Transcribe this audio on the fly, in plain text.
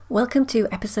Welcome to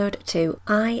episode 2.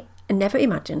 I never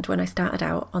imagined when I started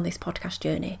out on this podcast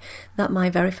journey that my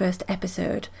very first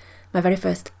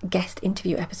guest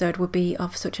interview episode would be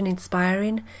of such an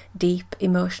inspiring, deep,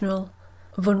 emotional,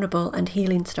 vulnerable and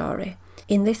healing story.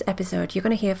 In this episode, you're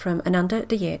going to hear from Ananda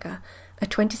de Jager, a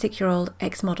 26-year-old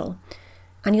ex-model,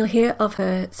 and you'll hear of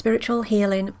her spiritual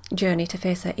healing journey to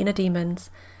face her inner demons,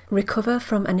 recover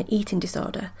from an eating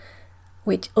disorder,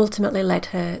 which ultimately led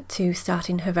her to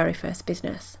starting her very first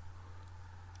business.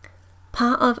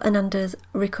 Part of Ananda's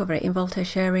recovery involved her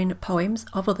sharing poems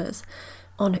of others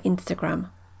on Instagram.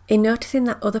 In noticing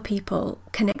that other people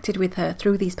connected with her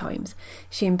through these poems,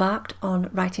 she embarked on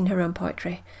writing her own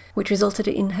poetry, which resulted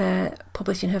in her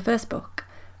publishing her first book,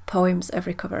 Poems of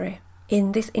Recovery.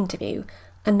 In this interview,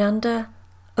 Ananda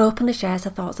openly shares her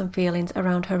thoughts and feelings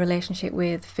around her relationship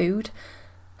with food,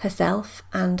 herself,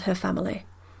 and her family.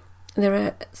 There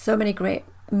are so many great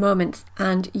moments,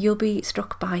 and you'll be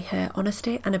struck by her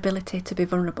honesty and ability to be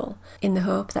vulnerable in the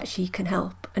hope that she can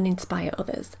help and inspire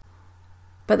others.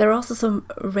 But there are also some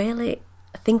really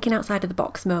thinking outside of the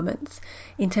box moments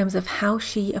in terms of how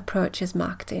she approaches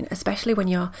marketing, especially when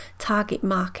your target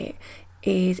market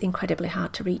is incredibly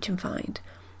hard to reach and find,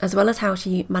 as well as how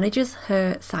she manages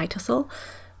her side hustle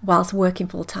whilst working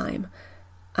full time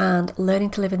and learning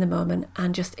to live in the moment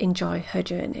and just enjoy her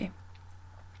journey.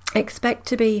 Expect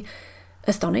to be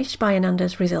astonished by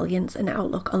Ananda's resilience and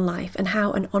outlook on life and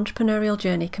how an entrepreneurial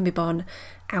journey can be born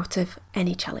out of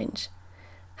any challenge.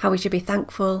 How we should be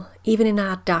thankful even in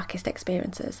our darkest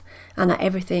experiences, and that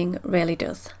everything really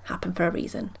does happen for a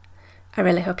reason. I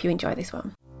really hope you enjoy this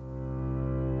one.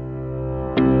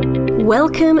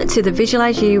 Welcome to the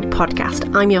Visualize You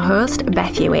podcast. I'm your host,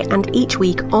 Beth Hewitt, and each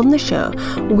week on the show,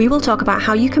 we will talk about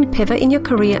how you can pivot in your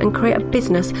career and create a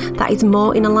business that is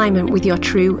more in alignment with your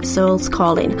true soul's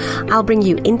calling. I'll bring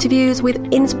you interviews with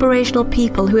inspirational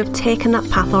people who have taken that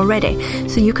path already,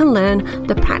 so you can learn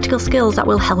the practical skills that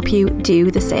will help you do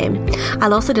the same.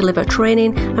 I'll also deliver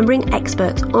training and bring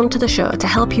experts onto the show to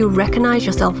help you recognize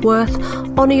your self-worth,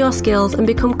 honor your skills, and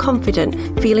become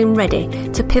confident, feeling ready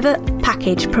to pivot,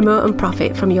 package, promote, and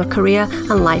profit from your career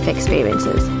and life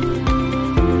experiences.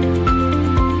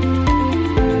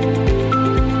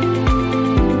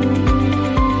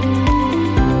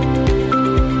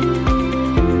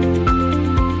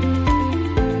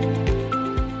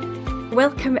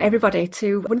 Welcome everybody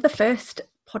to one of the first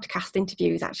podcast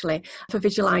interviews actually for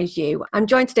Visualize You. I'm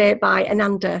joined today by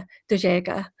Ananda de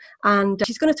Jager, and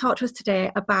she's going to talk to us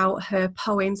today about her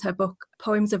poems, her book,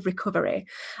 Poems of Recovery.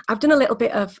 I've done a little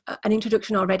bit of an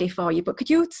introduction already for you, but could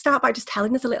you start by just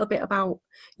telling us a little bit about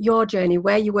your journey,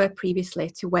 where you were previously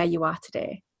to where you are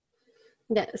today?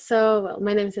 Yeah, so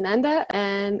my name is Ananda,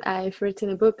 and I've written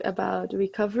a book about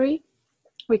recovery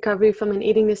from an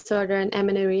eating disorder and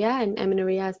amenorrhea. And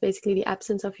amenorrhea is basically the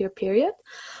absence of your period.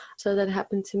 So that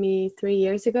happened to me 3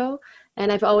 years ago.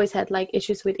 And I've always had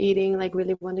issues with eating,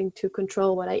 really wanting to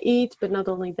control what I eat, but not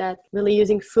only that, really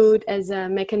using food as a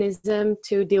mechanism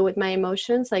to deal with my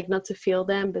emotions, not to feel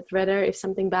them, but rather if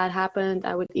something bad happened,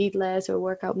 I would eat less or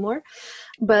work out more.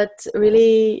 But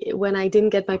really, when I didn't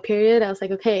get my period, I was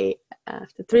like, okay,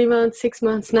 after 3 months, 6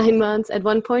 months, 9 months, at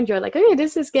one point you're like, okay,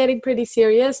 this is getting pretty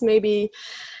serious. Maybe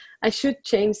I should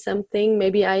change something.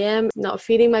 Maybe I am not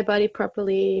feeding my body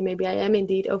properly. Maybe I am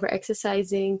indeed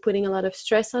over-exercising, putting a lot of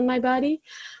stress on my body.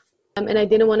 And I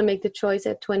didn't want to make the choice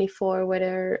at 24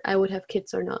 whether I would have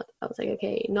kids or not. I was like,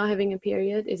 okay, not having a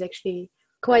period is actually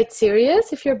quite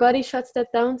serious if your body shuts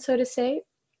that down, so to say.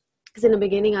 Because in the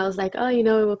beginning I was like, oh, it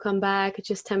will come back, it's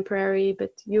just temporary.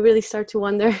 But you really start to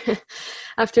wonder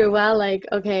after a while,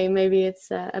 okay, maybe it's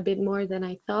a bit more than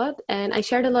I thought. And I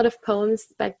shared a lot of poems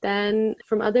back then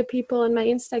from other people on my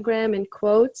Instagram and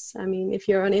quotes. I mean, if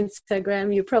you're on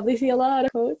Instagram, you probably see a lot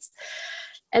of quotes.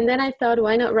 And then I thought,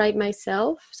 why not write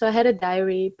myself? So I had a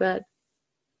diary, but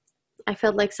I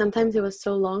felt like sometimes it was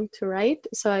so long to write.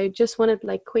 So I just wanted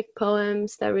quick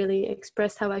poems that really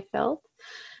expressed how I felt.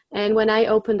 And when I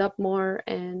opened up more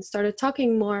and started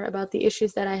talking more about the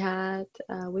issues that I had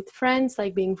with friends,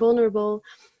 being vulnerable,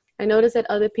 I noticed that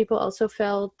other people also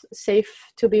felt safe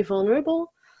to be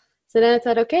vulnerable. So then I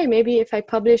thought, okay, maybe if I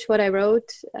publish what I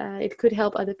wrote, it could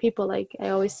help other people. Like I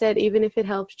always said, even if it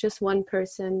helps just one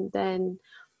person, then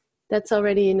that's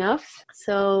already enough.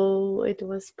 So it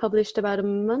was published about a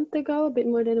month ago, a bit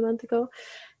more than a month ago.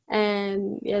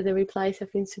 And yeah, the replies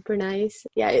have been super nice.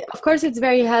 Yeah, of course, it's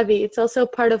very heavy. It's also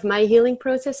part of my healing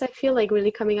process. I feel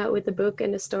really coming out with the book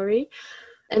and the story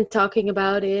and talking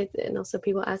about it. And also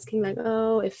people asking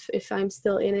oh, if I'm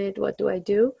still in it, what do I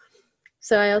do?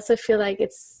 So I also feel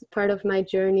it's part of my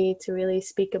journey to really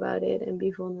speak about it and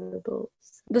be vulnerable.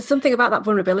 There's something about that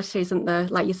vulnerability, isn't there?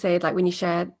 Like you said, like when you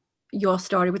share your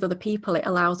story with other people, it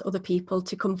allows other people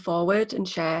to come forward and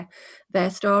share their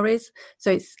stories.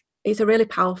 So it's a really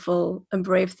powerful and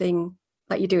brave thing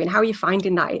that you're doing. How are you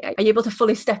finding that? Are you able to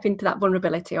fully step into that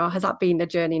vulnerability, or has that been a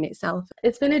journey in itself?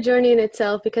 It's been a journey in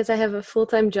itself because I have a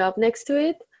full-time job next to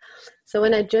it. So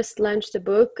when I just launched the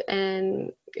book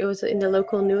and it was in the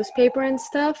local newspaper and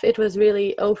stuff, it was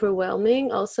really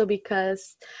overwhelming. Also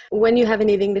because when you have an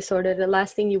eating disorder, the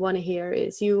last thing you want to hear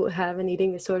is you have an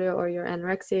eating disorder or you're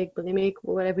anorexic, bulimic,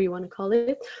 whatever you want to call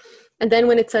it. And then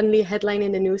when it's suddenly a headline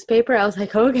in the newspaper, I was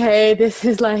like, okay, this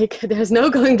is like, there's no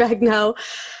going back now.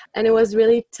 And it was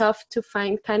really tough to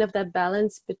find kind of that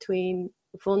balance between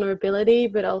vulnerability,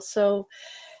 but also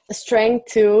strength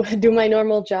to do my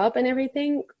normal job and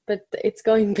everything. But it's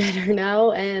going better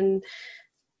now. And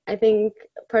I think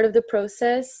part of the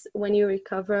process when you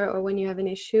recover or when you have an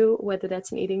issue, whether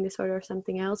that's an eating disorder or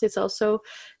something else, it's also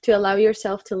to allow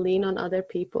yourself to lean on other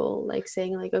people, like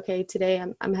saying like, okay, today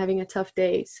I'm having a tough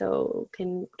day. So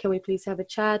can we please have a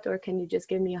chat, or can you just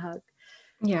give me a hug?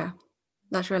 Yeah,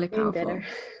 that's really powerful. Better.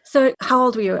 So how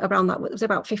old were you around that? It was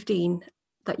about 15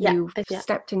 that you yeah.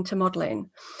 stepped into modelling.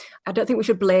 I don't think we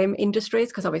should blame industries,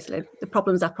 because obviously the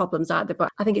problems are problems, aren't they? But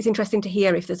I think it's interesting to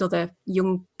hear if there's other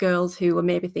young girls who are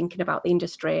maybe thinking about the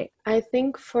industry. I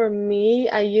think for me,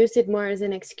 I used it more as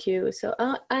an excuse. So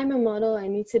I'm a model, I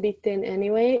need to be thin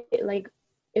anyway. Like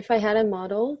if I hadn't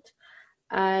modeled,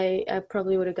 I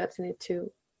probably would have gotten it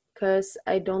too, because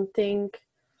I don't think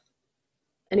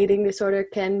an eating disorder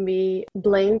can be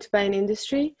blamed by an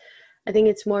industry. I think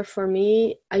it's more for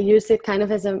me, I used it kind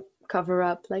of as a cover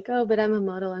up, like, oh, but I'm a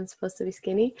model, I'm supposed to be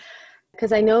skinny.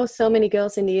 Because I know so many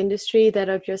girls in the industry that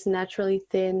are just naturally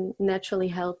thin, naturally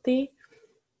healthy.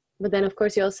 But then, of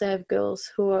course, you also have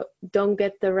girls who don't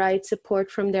get the right support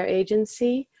from their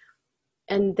agency.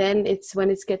 And then it's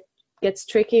when it gets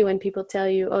tricky when people tell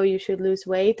you, oh, you should lose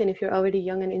weight. And if you're already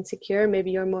young and insecure, maybe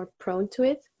you're more prone to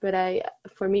it. But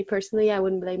for me personally, I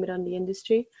wouldn't blame it on the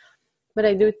industry. But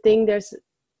I do think there's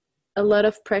a lot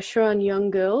of pressure on young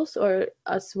girls, or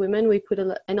us women. We put a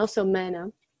lot, and also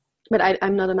men. But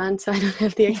I'm not a man, so I don't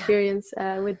have the experience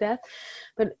with that.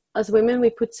 But as women, we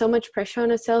put so much pressure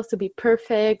on ourselves to be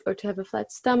perfect, or to have a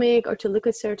flat stomach, or to look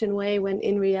a certain way, when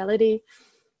in reality,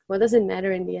 what does it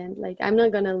matter in the end? Like, I'm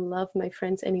not going to love my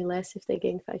friends any less if they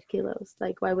gain 5 kilos.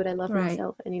 Like, why would I love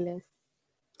myself any less?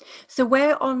 So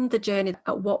where on the journey,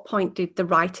 at what point did the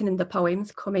writing and the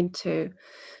poems come into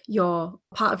your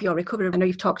part of your recovery? I know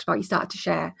you've talked about you started to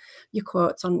share your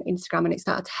quotes on Instagram and it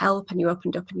started to help and you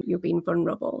opened up and you're being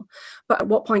vulnerable. But at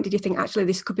what point did you think, actually,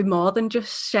 this could be more than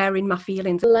just sharing my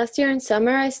feelings? Last year in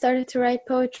summer, I started to write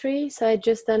poetry. So I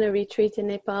just done a retreat in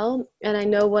Nepal. And I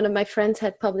know one of my friends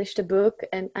had published a book,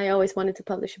 and I always wanted to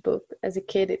publish a book as a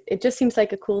kid. It just seems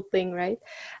like a cool thing, right?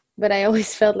 But I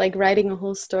always felt like writing a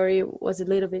whole story was a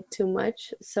little bit too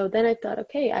much. So then I thought,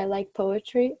 okay, I like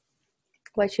poetry.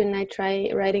 Why shouldn't I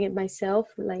try writing it myself,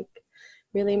 like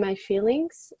really my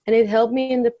feelings? And it helped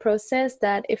me in the process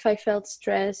that if I felt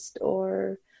stressed,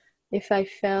 or if I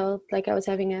felt like I was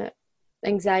having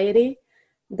anxiety,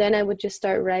 then I would just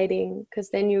start writing, because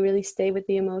then you really stay with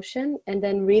the emotion. And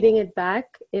then reading it back,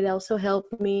 it also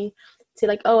helped me see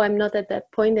like, oh, I'm not at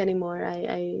that point anymore.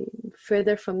 I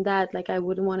further from that, like I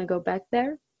wouldn't want to go back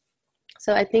there.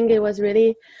 So I think it was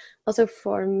really also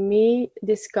for me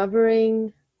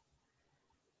discovering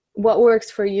what works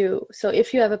for you. So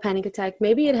if you have a panic attack,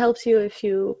 maybe it helps you if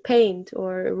you paint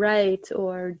or write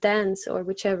or dance or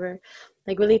whichever,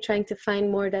 like really trying to find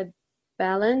more that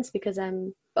balance, because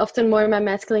I'm often more my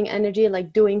masculine energy,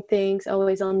 like doing things,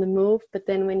 always on the move. But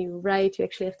then when you write, you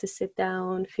actually have to sit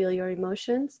down, feel your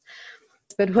emotions.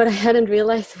 But what I hadn't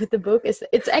realized with the book is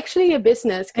it's actually a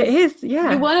business. It is,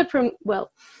 yeah. You want to, well,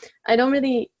 I don't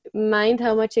really mind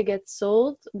how much it gets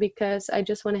sold, because I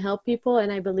just want to help people,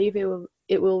 and I believe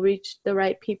it will reach the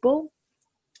right people.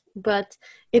 But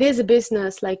it is a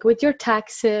business, like with your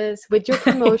taxes, with your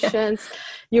promotions,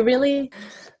 you really,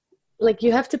 like,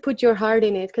 you have to put your heart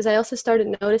in it. Because I also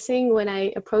started noticing when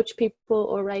I approach people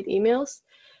or write emails,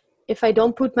 if I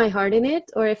don't put my heart in it,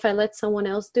 or if I let someone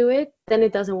else do it, then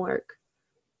it doesn't work.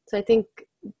 So I think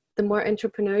the more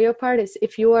entrepreneurial part is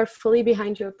if you are fully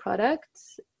behind your product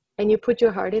and you put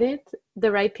your heart in it, the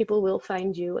right people will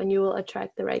find you, and you will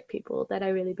attract the right people. That I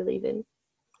really believe in.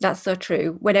 That's so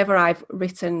true. Whenever I've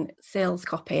written sales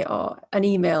copy or an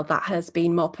email that has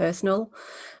been more personal,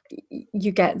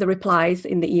 you get the replies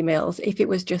in the emails. If it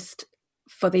was just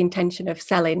for the intention of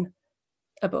selling,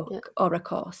 a book or a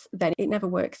course, then it never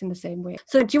works in the same way.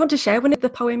 So do you want to share one of the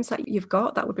poems that you've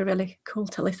got? That would be really cool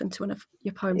to listen to one of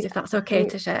your poems, if that's okay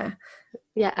to share.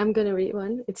 Yeah, I'm going to read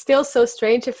one. It's still so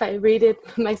strange if I read it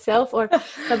myself, or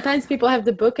sometimes people have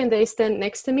the book and they stand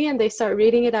next to me and they start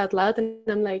reading it out loud. And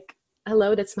I'm like,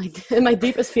 hello, that's my my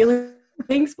deepest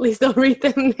feelings. Please don't read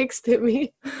them next to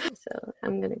me. So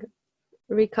I'm going to go.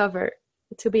 Recover.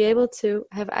 To be able to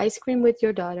have ice cream with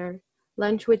your daughter,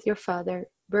 lunch with your father,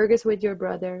 burgers with your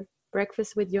brother,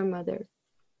 breakfast with your mother.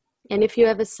 And if you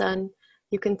have a son,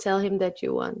 you can tell him that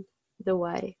you won. The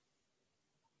why.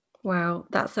 Wow,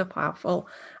 that's so powerful.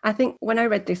 I think when I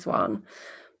read this one,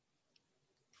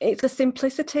 it's the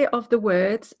simplicity of the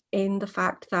words in the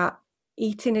fact that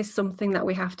eating is something that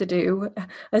we have to do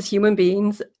as human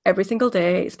beings every single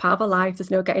day. It's part of our lives.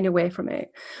 There's no getting away from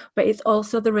it. But it's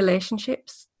also the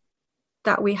relationships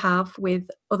that we have with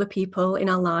other people in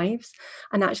our lives,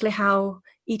 and actually how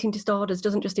eating disorders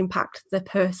doesn't just impact the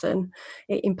person,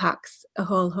 it impacts a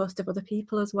whole host of other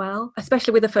people as well,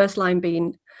 especially with the first line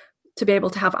being to be able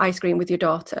to have ice cream with your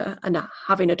daughter, and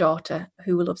having a daughter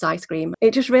who loves ice cream.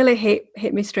 It just really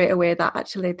hit me straight away that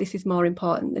actually this is more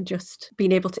important than just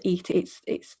being able to eat. It's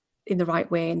in the right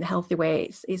way, in the healthy way.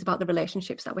 It's about the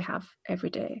relationships that we have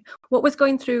every day. What was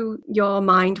going through your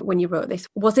mind when you wrote this?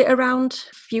 Was it around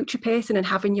future pacing and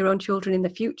having your own children in the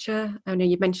future? I know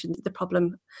you mentioned the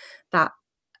problem that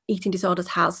eating disorders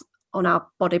has on our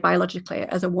body biologically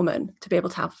as a woman, to be able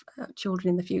to have children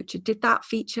in the future. Did that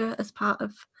feature as part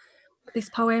of this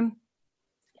poem?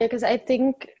 Yeah, because I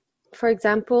think, for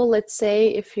example, let's say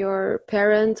if your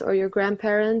parents or your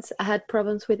grandparents had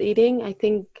problems with eating, I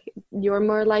think you're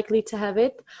more likely to have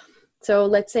it. So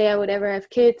let's say I would ever have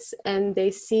kids and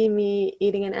they see me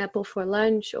eating an apple for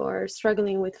lunch or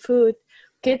struggling with food.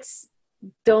 Kids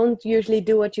don't usually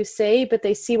do what you say, but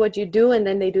they see what you do and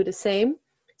then they do the same.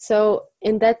 So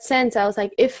in that sense, I was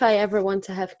like, if I ever want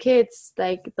to have kids,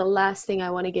 like the last thing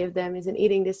I want to give them is an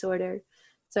eating disorder.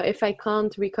 So if I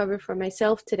can't recover for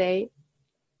myself today,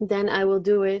 then I will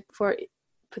do it for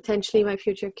potentially my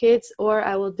future kids, or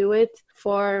I will do it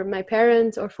for my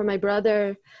parents or for my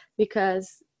brother,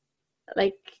 because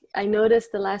like I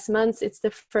noticed the last months, it's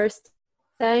the first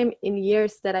time in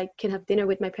years that I can have dinner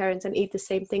with my parents and eat the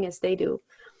same thing as they do.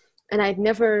 And I'd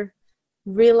never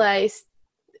realized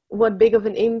what big of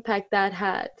an impact that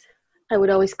had. I would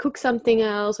always cook something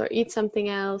else or eat something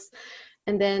else.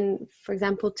 And then, for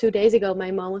example, 2 days ago,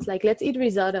 my mom was like, let's eat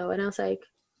risotto. And I was like,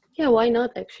 yeah, why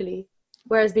not actually?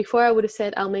 Whereas before I would have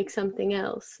said, I'll make something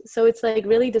else. So it's like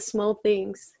really the small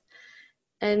things.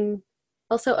 And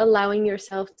also allowing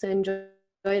yourself to enjoy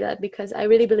that, because I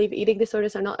really believe eating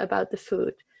disorders are not about the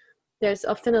food. There's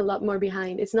often a lot more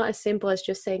behind. It's not as simple as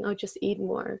just saying, oh, just eat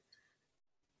more.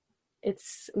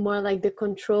 It's more like the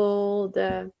control,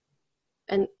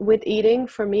 and with eating,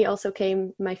 for me also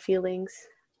came my feelings.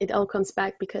 It all comes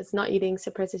back because not eating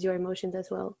suppresses your emotions as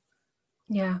well.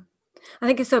 Yeah. I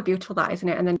think it's so beautiful that, isn't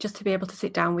it? And then just to be able to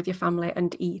sit down with your family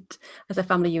and eat as a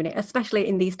family unit, especially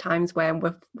in these times when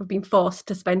we've been forced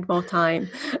to spend more time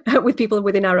with people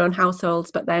within our own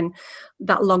households, but then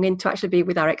that longing to actually be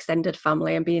with our extended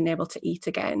family and being able to eat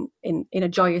again in a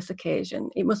joyous occasion.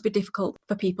 It must be difficult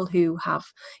for people who have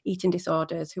eating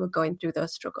disorders, who are going through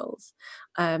those struggles.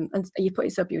 And you put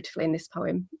it so beautifully in this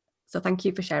poem. So thank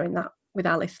you for sharing that with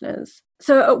our listeners.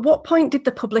 So at what point did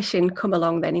the publishing come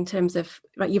along then, in terms of,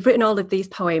 right, you've written all of these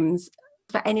poems,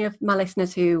 for any of my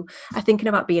listeners who are thinking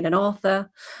about being an author?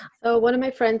 So one of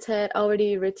my friends had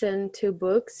already written 2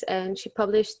 books and she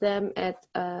published them at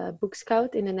Book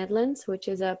Scout in the Netherlands, which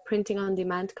is a printing on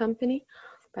demand company.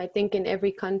 But I think in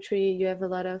every country you have a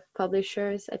lot of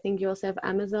publishers. I think you also have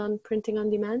Amazon printing on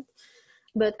demand.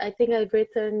 But I think I'd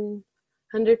written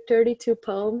 132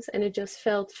 poems and it just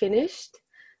felt finished.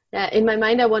 In my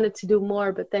mind, I wanted to do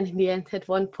more, but then in the end, at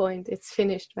one point, it's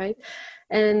finished, right?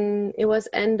 And it was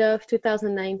end of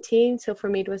 2019. So for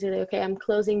me, it was really, okay, I'm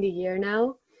closing the year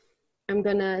now. I'm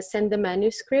going to send the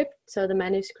manuscript. So the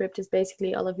manuscript is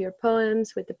basically all of your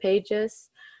poems with the pages.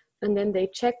 And then they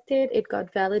checked it. It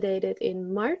got validated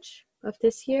in March of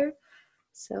this year.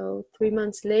 So 3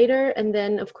 months later. And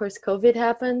then, of course, COVID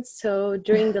happened. So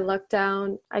during the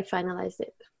lockdown, I finalized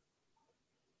it.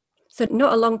 So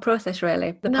not a long process,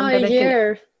 really. No, a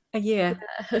year. A year.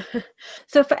 Yeah.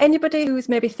 So for anybody who's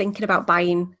maybe thinking about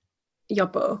buying your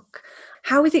book,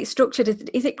 how is it structured?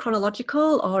 Is it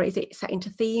chronological, or is it set into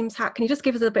themes? Can you just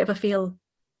give us a bit of a feel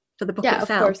for the book itself?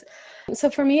 Yeah, of course. So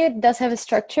for me, it does have a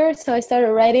structure. So I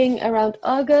started writing around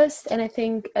August, and I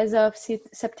think as of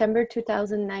September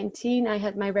 2019, I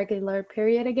had my regular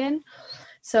period again.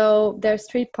 So there's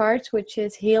 3 parts, which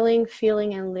is healing,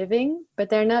 feeling, and living, but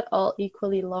they're not all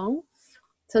equally long.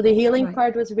 So the healing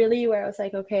part was really where I was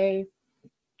like, okay,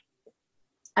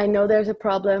 I know there's a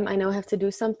problem. I know I have to do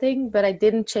something, but I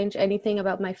didn't change anything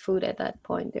about my food at that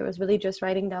point. It was really just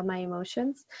writing down my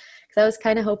emotions, because I was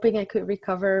kind of hoping I could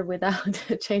recover without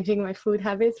changing my food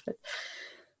habits. But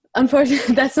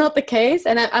unfortunately, that's not the case.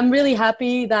 And I'm really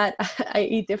happy that I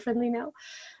eat differently now.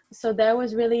 So that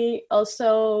was really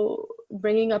also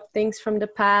bringing up things from the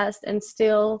past. And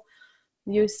still,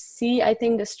 you see, I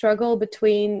think, the struggle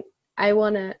between I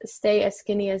want to stay as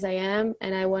skinny as I am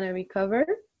and I want to recover.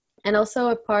 And also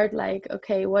a part like,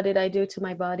 okay, what did I do to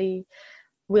my body?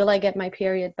 Will I get my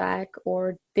period back?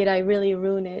 Or did I really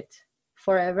ruin it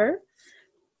forever?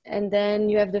 And then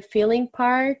you have the feeling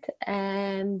part.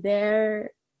 And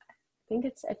there, I think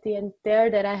it's at the end there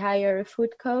that I hire a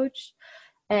food coach.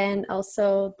 And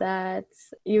also that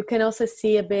you can also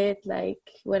see a bit like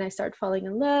when I start falling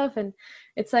in love. And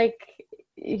it's like,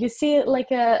 you see it like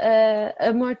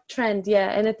a more trend. Yeah.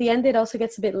 And at the end, it also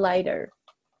gets a bit lighter.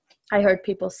 I heard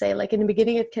people say, like, in the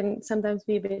beginning, it can sometimes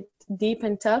be a bit deep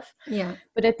and tough. Yeah.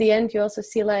 But at the end, you also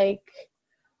see, like,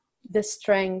 the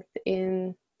strength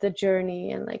in the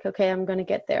journey and, like, okay, I'm going to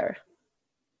get there.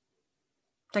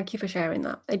 Thank you for sharing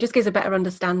that. It just gives a better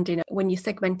understanding when you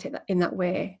segment it in that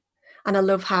way. And I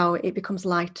love how it becomes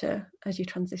lighter as you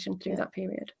transition through that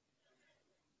period.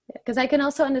 Because I can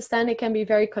also understand it can be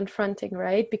very confronting,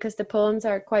 right? Because the poems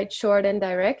are quite short and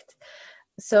direct.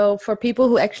 So for people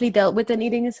who actually dealt with an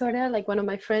eating disorder, like one of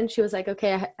my friends, she was like,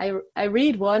 okay, I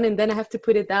read one and then I have to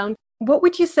put it down. What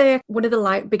would you say one of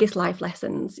the biggest life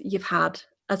lessons you've had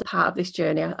as a part of this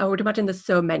journey? I would imagine there's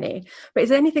so many, but is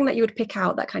there anything that you would pick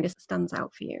out that kind of stands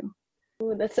out for you?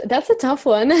 Ooh, that's a tough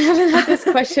one. I haven't had this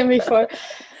question before.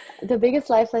 The biggest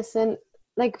life lesson,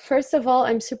 like, first of all,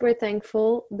 I'm super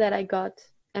thankful that I got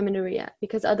amenorrhea,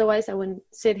 because otherwise I wouldn't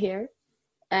sit here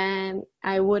and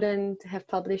I wouldn't have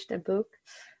published a book.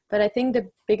 But I think the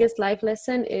biggest life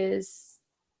lesson is,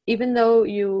 even though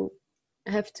you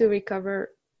have to recover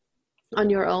on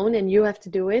your own and you have to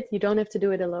do it, you don't have to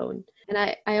do it alone. And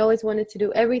I always wanted to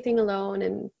do everything alone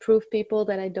and prove people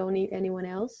that I don't need anyone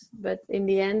else. But in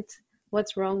the end,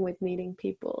 what's wrong with needing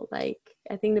people? Like,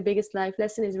 I think the biggest life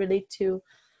lesson is really to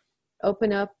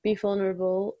open up, be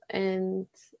vulnerable, and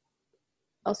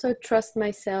also trust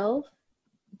myself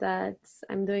that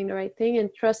I'm doing the right thing, and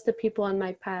trust the people on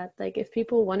my path. Like, if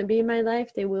people want to be in my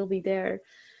life, they will be there,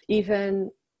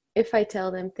 even if I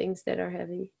tell them things that are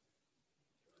heavy.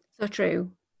 So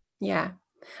true. Yeah.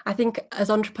 I think as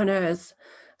entrepreneurs,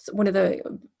 one of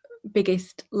the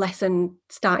biggest lesson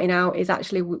starting out is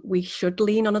actually we should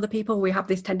lean on other people. We have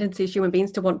this tendency as human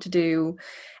beings to want to do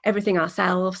everything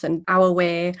ourselves and our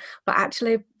way, but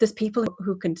actually there's people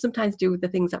who can sometimes do the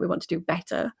things that we want to do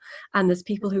better, and there's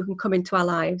people who can come into our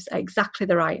lives at exactly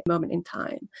the right moment in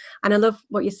time. And I love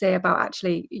what you say about,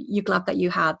 actually, you're glad that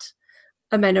you had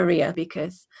amenorrhea,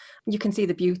 because you can see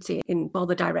the beauty in all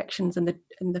the directions and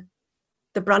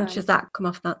the branches that come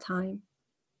off that time.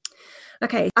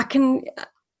 Okay, I can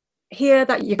hear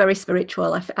that you're very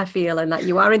spiritual, I feel, and that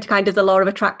you are into kind of the law of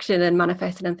attraction and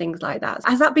manifesting and things like that.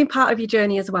 Has that been part of your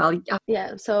journey as well?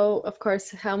 Yeah, so of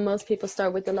course, how most people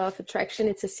start with the law of attraction,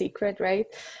 it's a secret, right?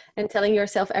 And telling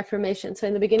yourself affirmation. So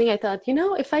in the beginning I thought,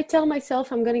 if I tell myself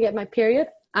I'm going to get my period,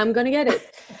 I'm going to get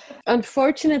it.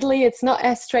 Unfortunately, it's not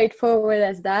as straightforward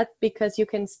as that, because you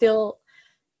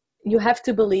have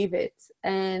to believe it.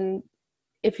 And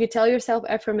if you tell yourself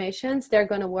affirmations, they're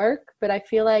going to work. But I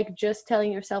feel like just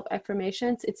telling yourself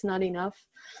affirmations, it's not enough.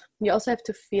 You also have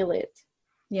to feel it.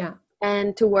 Yeah.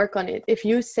 And to work on it. If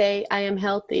you say, I am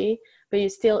healthy, but you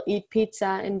still eat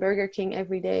pizza and Burger King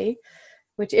every day,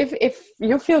 which if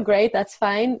you feel great, that's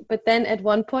fine. But then at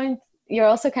one point, you're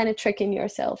also kind of tricking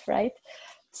yourself, right?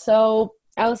 So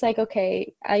I was like,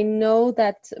 okay, I know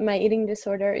that my eating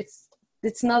disorder,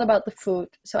 it's not about the food.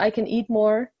 So I can eat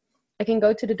more. I can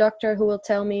go to the doctor who will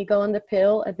tell me, go on the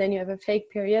pill, and then you have a fake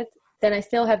period. Then I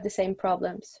still have the same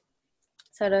problems.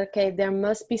 So, okay, there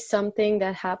must be something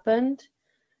that happened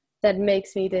that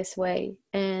makes me this way.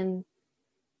 And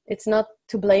it's not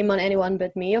to blame on anyone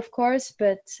but me, of course,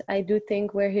 but I do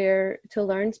think we're here to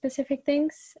learn specific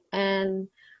things. And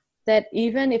that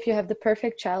even if you have the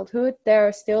perfect childhood, there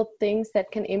are still things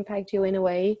that can impact you in a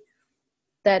way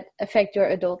that affect your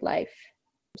adult life.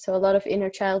 So a lot of inner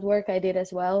child work I did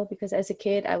as well, because as a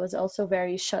kid, I was also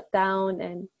very shut down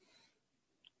and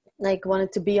like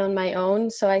wanted to be on my own.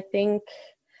 So I think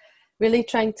really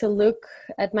trying to look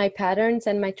at my patterns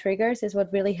and my triggers is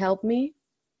what really helped me.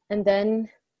 And then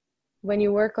when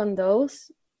you work on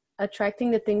those,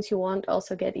 attracting the things you want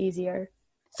also get easier.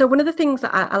 So one of the things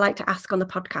that I like to ask on the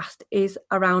podcast is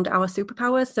around our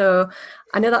superpowers. So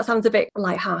I know that sounds a bit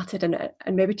lighthearted and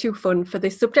maybe too fun for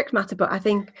this subject matter, but I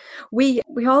think we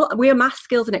amass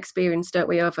skills and experience, don't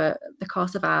we, over the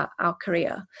course of our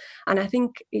career. And I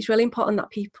think it's really important that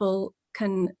people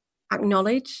can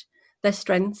acknowledge their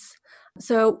strengths.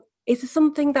 So is there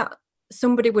something that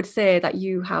somebody would say that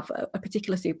you have a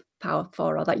particular superpower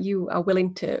for, or that you are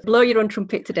willing to blow your own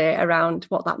trumpet today around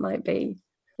what that might be?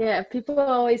 Yeah, people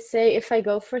always say if I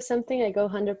go for something, I go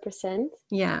 100%.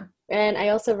 Yeah. And I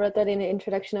also wrote that in the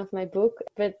introduction of my book.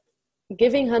 But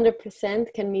giving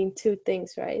 100% can mean two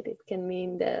things, right? It can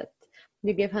mean that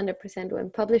you give 100%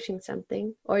 when publishing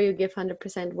something, or you give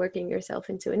 100% working yourself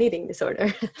into an eating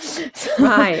disorder. So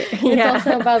right. Yeah. It's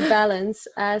also about balance.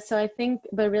 So I think,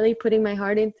 but really putting my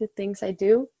heart into things I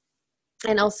do.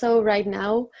 And also right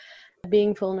now,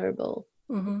 being vulnerable.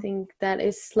 Mm-hmm. I think that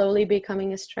is slowly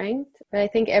becoming a strength. But I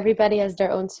think everybody has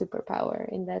their own superpower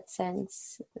in that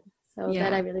sense. So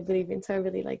that I really believe in. So I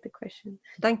really like the question.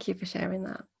 Thank you for sharing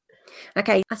that.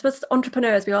 Okay, I suppose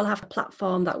entrepreneurs, we all have a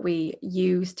platform that we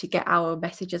use to get our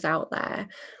messages out there.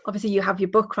 Obviously, you have your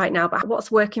book right now, but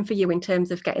what's working for you in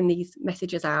terms of getting these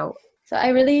messages out? So I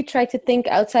really try to think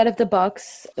outside of the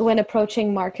box when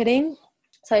approaching marketing.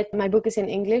 So my book is in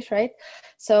English, right?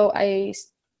 So I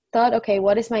thought, okay,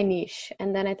 what is my niche?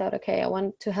 And then I thought, okay, I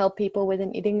want to help people with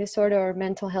an eating disorder or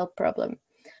mental health problem.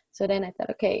 So then I thought,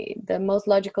 okay, the most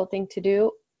logical thing to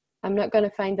do, I'm not going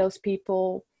to find those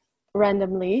people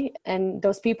randomly. And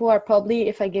those people are probably,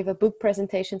 if I give a book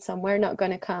presentation somewhere, not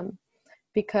going to come.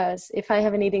 Because if I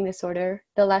have an eating disorder,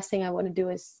 the last thing I want to do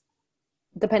is,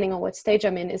 depending on what stage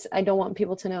I'm in, is I don't want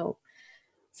people to know.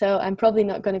 So I'm probably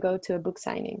not going to go to a book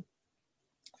signing.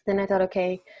 Then I thought,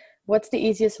 okay, what's the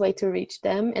easiest way to reach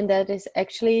them? And that is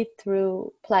actually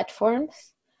through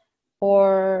platforms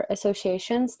or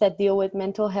associations that deal with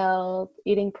mental health,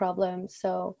 eating problems.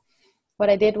 So what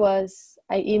I did was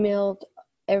I emailed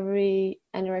every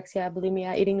anorexia,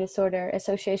 bulimia, eating disorder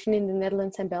association in the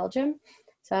Netherlands and Belgium.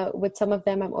 So with some of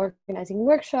them, I'm organizing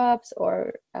workshops,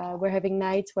 or we're having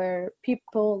nights where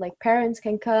people, like parents,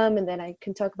 can come, and then I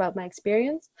can talk about my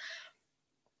experience.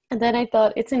 And then I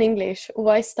thought, it's in English,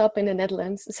 why stop in the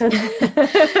Netherlands? So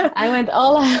I went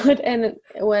all out and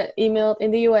emailed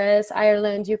in the US,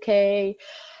 Ireland, UK,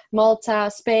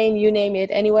 Malta, Spain, you name it,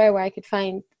 anywhere where I could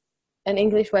find an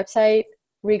English website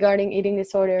regarding eating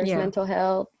disorders, mental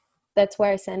health. That's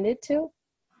where I send it to.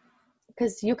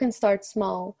 Because you can start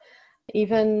small.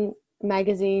 Even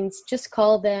magazines, just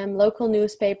call them, local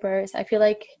newspapers. I feel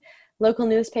like local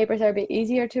newspapers are a bit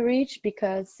easier to reach,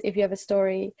 because if you have a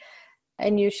story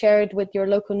and you share it with your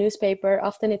local newspaper,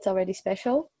 often it's already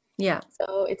special. Yeah.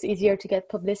 So it's easier to get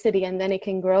publicity, and then it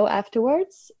can grow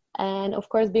afterwards. And of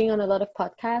course, being on a lot of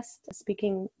podcasts,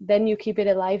 speaking, then you keep it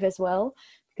alive as well,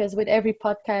 because with every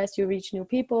podcast you reach new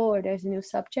people or there's a new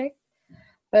subject.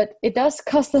 But it does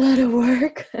cost a lot of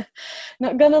work,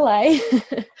 not gonna lie.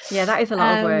 Yeah, that is a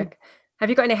lot of work. Have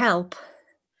you got any help?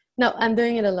 No, I'm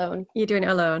doing it alone. You're doing it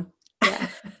alone? Yeah.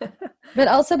 But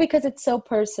also because it's so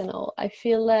personal. I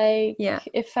feel like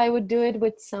if I would do it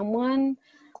with someone,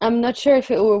 I'm not sure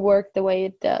if it would work the way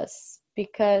it does.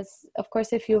 Because, of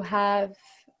course, if you have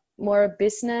more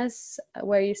business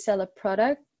where you sell a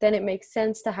product, then it makes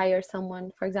sense to hire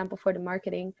someone, for example, for the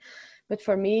marketing. But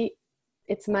for me,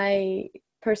 it's my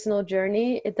personal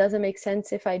journey. It doesn't make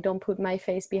sense if I don't put my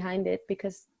face behind it,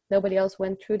 because nobody else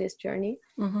went through this journey.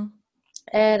 Mm-hmm.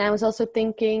 And I was also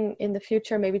thinking in the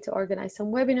future maybe to organize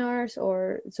some webinars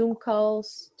or Zoom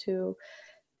calls to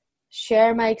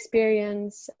share my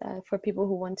experience for people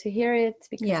who want to hear it,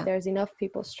 because there's enough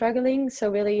people struggling. So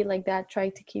really, like that, try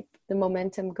to keep the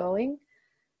momentum going.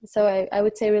 So I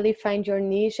would say really find your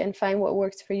niche and find what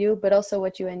works for you, but also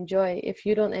what you enjoy. If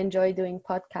you don't enjoy doing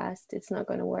podcasts, it's not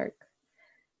going to work.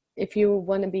 If you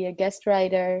want to be a guest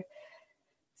writer,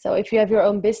 so if you have your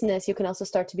own business, you can also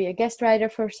start to be a guest writer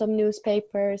for some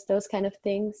newspapers, those kind of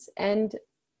things. And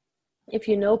if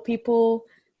you know people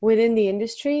within the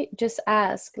industry, just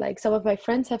ask. Like, some of my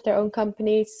friends have their own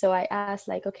companies. So I asked,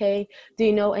 like, okay, do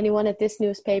you know anyone at this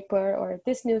newspaper or at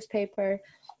this newspaper?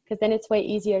 Because then it's way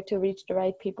easier to reach the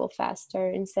right people faster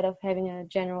instead of having a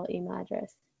general email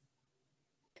address.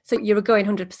 So you're going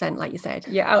 100%, like you said.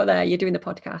 You're out there, you're doing the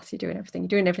podcast, you're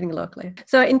doing everything locally.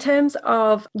 So in terms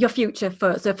of your future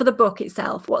for the book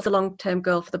itself, what's the long-term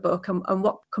goal for the book, and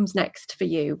what comes next for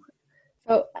you?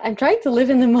 So I'm trying to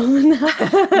live in the moment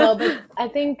now. No, but I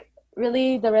think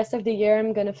really the rest of the year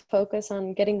I'm going to focus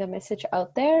on getting the message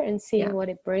out there and seeing what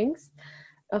it brings.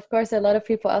 Of course, a lot of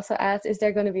people also ask, is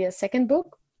there going to be a second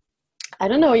book? I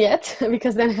don't know yet,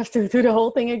 because then I have to do the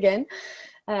whole thing again.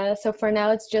 So for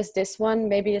now, it's just this one,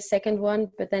 maybe a second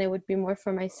one, but then it would be more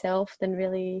for myself than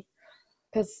really,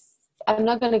 because I'm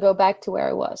not going to go back to where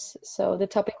I was. So the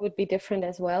topic would be different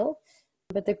as well.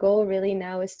 But the goal really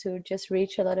now is to just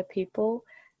reach a lot of people.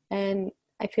 And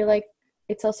I feel like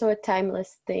it's also a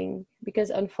timeless thing, because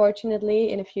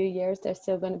unfortunately, in a few years, there's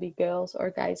still going to be girls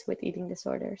or guys with eating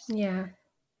disorders. Yeah.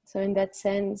 So in that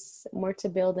sense, more to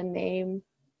build a name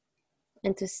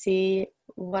and to see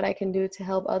what I can do to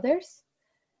help others.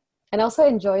 And also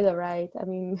enjoy the ride. I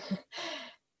mean,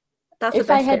 that's the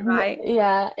best bit, right?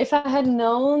 Yeah. If I had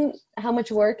known how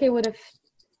much work it would have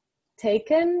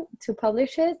taken to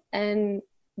publish it and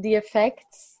the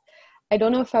effects, I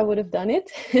don't know if I would have done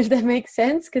it, if that makes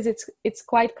sense, because it's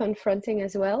quite confronting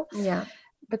as well. Yeah.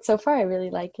 But so far, I really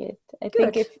like it. I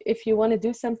think if you want to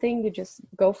do something, you just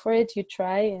go for it, you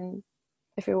try, and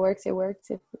if it works, it works.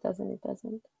 If it doesn't, it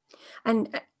doesn't.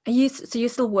 And you're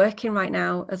still working right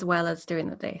now as well as doing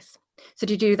this? So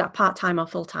do you do that part-time or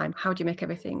full-time? How do you make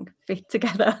everything fit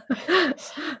together?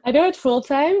 I do it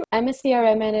full-time. I'm a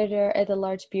CRM manager at a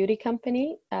large beauty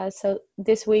company. So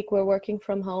this week we're working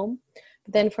from home.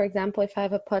 But then, for example, if I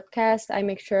have a podcast, I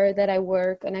make sure that I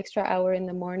work an extra hour in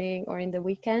the morning or in the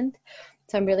weekend.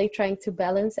 So I'm really trying to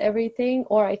balance everything,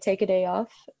 or I take a day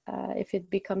off if it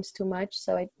becomes too much.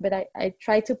 But I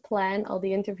try to plan all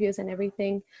the interviews and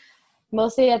everything,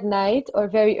 mostly at night or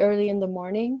very early in the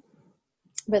morning.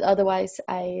 But otherwise,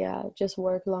 I just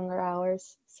work longer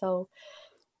hours. So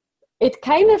it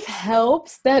kind of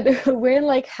helps that we're in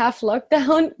like half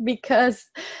lockdown, because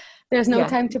there's no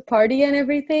time to party and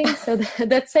everything. So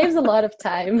that saves a lot of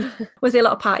time. Was there a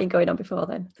lot of partying going on before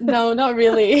then? No, not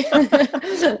really.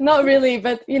 Not really.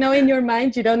 But, in your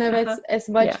mind, you don't have as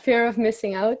much fear of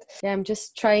missing out. Yeah, I'm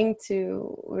just trying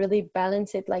to really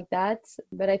balance it like that.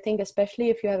 But I think especially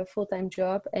if you have a full-time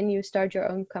job and you start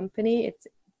your own company, it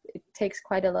takes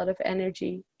quite a lot of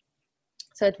energy.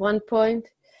 So at one point,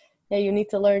 you need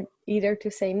to learn either to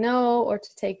say no or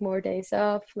to take more days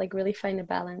off, like really find a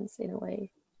balance in a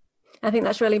way. I think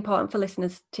that's really important for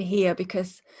listeners to hear,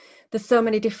 because there's so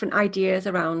many different ideas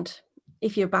around,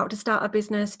 if you're about to start a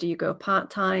business, do you go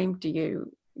part-time? Do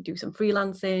you do some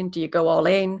freelancing? Do you go all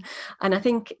in? And I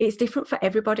think it's different for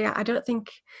everybody. I don't think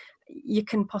you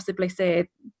can possibly say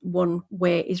one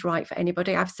way is right for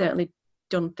anybody. I've certainly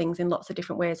done things in lots of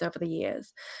different ways over the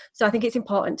years. So I think it's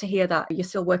important to hear that you're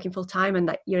still working full-time and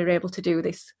that you're able to do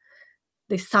this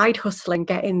side hustle and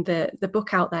getting the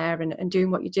book out there and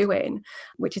doing what you're doing,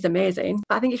 which is amazing.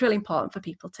 But I think it's really important for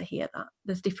people to hear that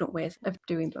there's different ways of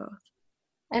doing both.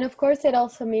 And of course, it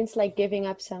also means like giving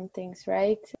up some things,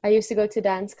 right? I used to go to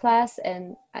dance class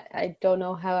and I don't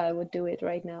know how I would do it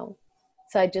right now.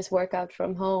 So I just work out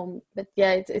from home. But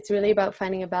yeah, it's really about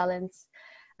finding a balance.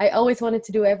 I always wanted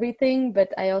to do everything,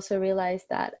 but I also realized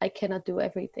that I cannot do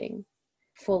everything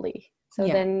fully. So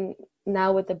then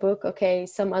now with the book, okay,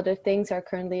 some other things are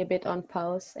currently a bit on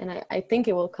pause, and I think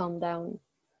it will calm down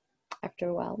after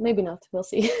a while. Maybe not. We'll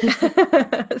see.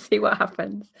 See what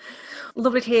happens.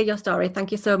 Lovely to hear your story.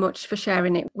 Thank you so much for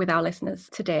sharing it with our listeners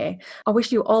today. I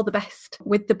wish you all the best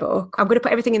with the book. I'm going to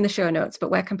put everything in the show notes, but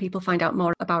where can people find out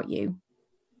more about you?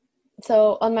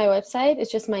 So on my website,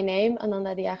 it's just my name,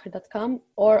 anandadiager.com,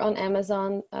 or on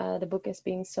Amazon, the book is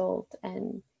being sold,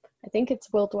 and I think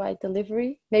it's worldwide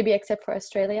delivery, maybe except for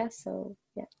Australia. So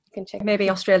yeah, you can check. Maybe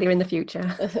Australia in the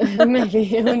future. Maybe,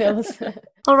 who knows?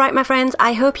 All right, my friends,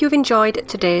 I hope you've enjoyed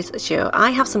today's show. I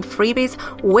have some freebies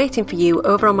waiting for you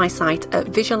over on my site at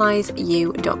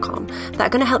visualizeyou.com that are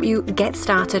going to help you get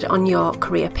started on your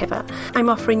career pivot. I'm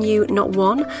offering you not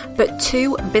one, but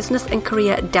 2 business and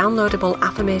career downloadable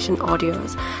affirmation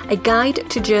audios, a guide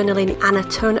to journaling, and a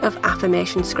ton of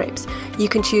affirmation scripts. You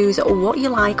can choose what you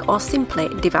like or simply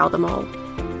devour them all.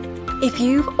 If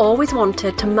you've always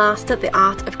wanted to master the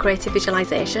art of creative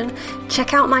visualization,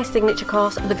 check out my signature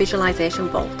course, The Visualization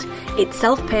Vault. It's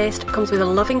self-paced, comes with a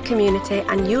loving community,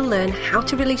 and you'll learn how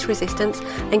to release resistance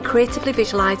and creatively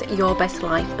visualize your best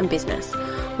life and business.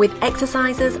 With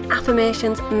exercises,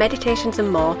 affirmations, meditations and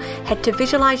more, head to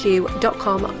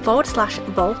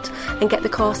visualizeyou.com/vault and get the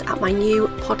course at my new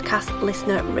podcast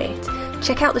listener rate.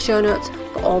 Check out the show notes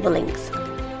for all the links.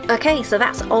 Okay, so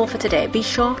that's all for today. Be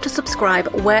sure to subscribe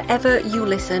wherever you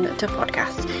listen to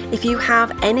podcasts. If you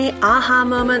have any aha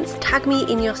moments, tag me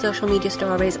in your social media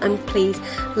stories, and please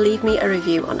leave me a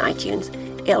review on iTunes.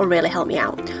 It'll really help me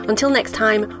out. Until next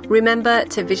time, remember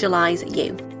to visualize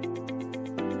you.